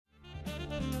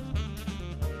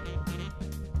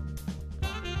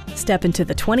Step into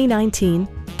the 2019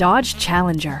 Dodge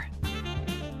Challenger.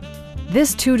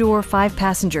 This two-door,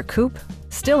 five-passenger coupe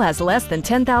still has less than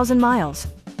 10,000 miles.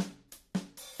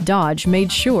 Dodge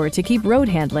made sure to keep road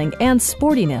handling and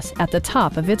sportiness at the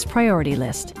top of its priority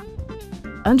list.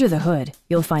 Under the hood,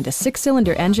 you'll find a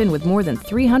six-cylinder engine with more than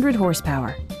 300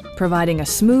 horsepower, providing a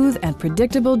smooth and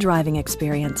predictable driving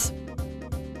experience.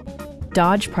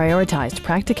 Dodge prioritized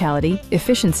practicality,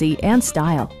 efficiency, and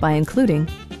style by including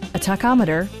a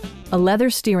tachometer, a leather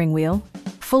steering wheel,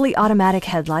 fully automatic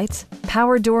headlights,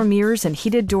 power door mirrors and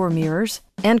heated door mirrors,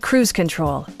 and cruise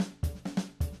control.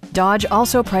 Dodge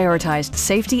also prioritized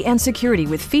safety and security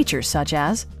with features such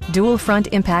as dual front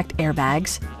impact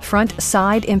airbags, front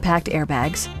side impact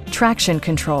airbags, traction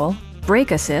control,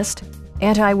 brake assist,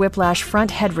 anti-whiplash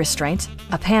front head restraints,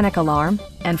 a panic alarm,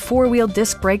 and four-wheel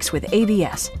disc brakes with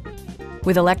ABS.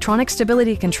 With electronic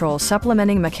stability control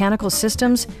supplementing mechanical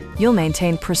systems, you'll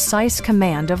maintain precise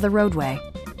command of the roadway.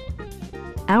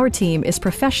 Our team is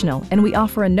professional and we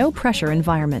offer a no-pressure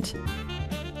environment.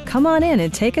 Come on in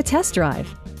and take a test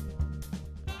drive.